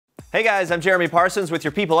Hey guys, I'm Jeremy Parsons with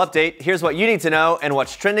your People Update. Here's what you need to know and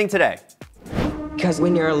what's trending today. Because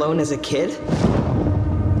when you're alone as a kid,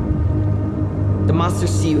 the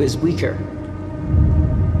monsters see you as weaker.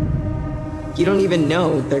 You don't even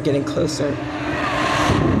know they're getting closer.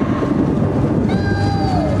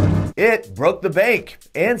 It broke the bank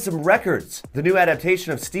and some records. The new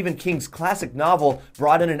adaptation of Stephen King's classic novel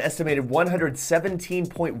brought in an estimated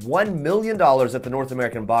 $117.1 million at the North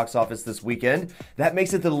American box office this weekend. That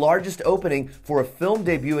makes it the largest opening for a film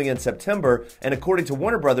debuting in September, and according to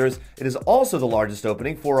Warner Brothers, it is also the largest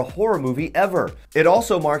opening for a horror movie ever. It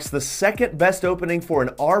also marks the second best opening for an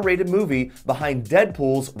R-rated movie behind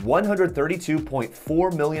Deadpool's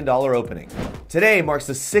 $132.4 million opening. Today marks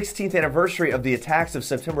the 16th anniversary of the attacks of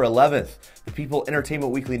September 11th. The People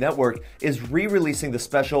Entertainment Weekly Network is re-releasing the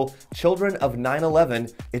special Children of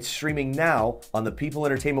 9/11. It's streaming now on the People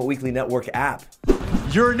Entertainment Weekly Network app.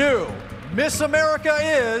 Your new Miss America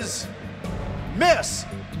is Miss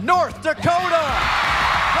North Dakota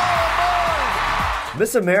Cara Mund.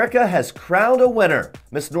 Miss America has crowned a winner.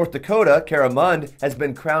 Miss North Dakota Cara Mund has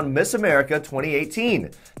been crowned Miss America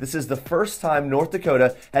 2018. This is the first time North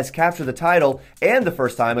Dakota has captured the title and the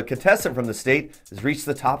first time a contestant from the state has reached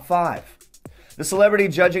the top 5. The celebrity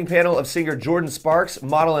judging panel of singer Jordan Sparks,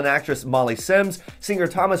 model and actress Molly Sims, singer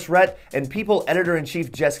Thomas Rhett, and People editor-in-chief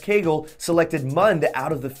Jess Cagle selected Mund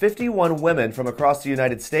out of the 51 women from across the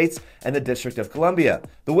United States and the District of Columbia.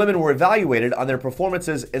 The women were evaluated on their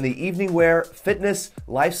performances in the evening wear, fitness,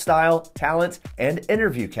 lifestyle, talent, and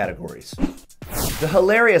interview categories. The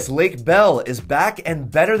hilarious Lake Bell is back and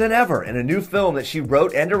better than ever in a new film that she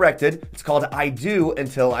wrote and directed. It's called I Do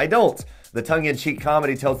Until I Don't. The tongue-in-cheek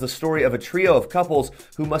comedy tells the story of a trio of couples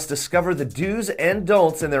who must discover the do's and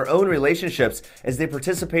don'ts in their own relationships as they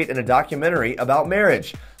participate in a documentary about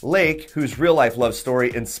marriage. Lake, whose real-life love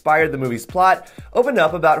story inspired the movie's plot, opened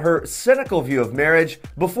up about her cynical view of marriage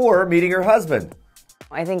before meeting her husband.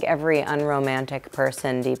 I think every unromantic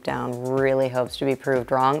person deep down really hopes to be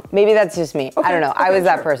proved wrong. Maybe that's just me. I don't know. I was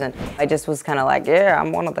that person. I just was kind of like, yeah,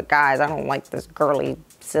 I'm one of the guys. I don't like this girly,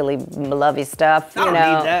 silly, lovey stuff. I don't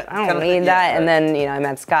need that. I don't need that. And then, I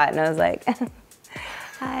met Scott and I was like,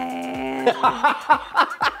 hi.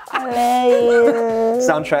 Hello.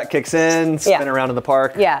 Soundtrack kicks in, spin around in the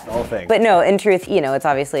park, the whole thing. But no, in truth, it's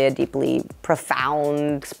obviously a deeply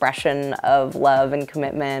profound expression of love and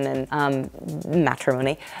commitment and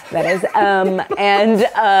matrimony, that is.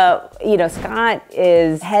 Scott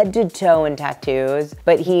is head to toe in tattoos,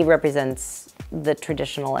 but he represents the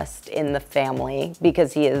traditionalist in the family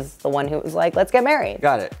because he is the one who was like, let's get married.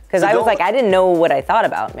 Got it. Because I was like, I didn't know what I thought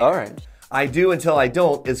about marriage. All right. I Do Until I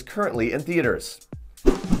Don't is currently in theaters.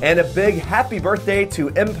 And a big happy birthday to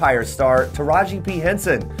Empire star Tarji P.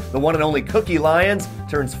 Henson. The one and only Cookie Lions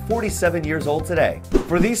turns 47 years old today.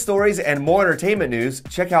 For these stories and more entertainment news,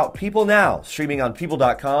 check out People Now, streaming on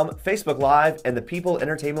People.com, Facebook Live, and the People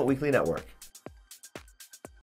Entertainment Weekly Network.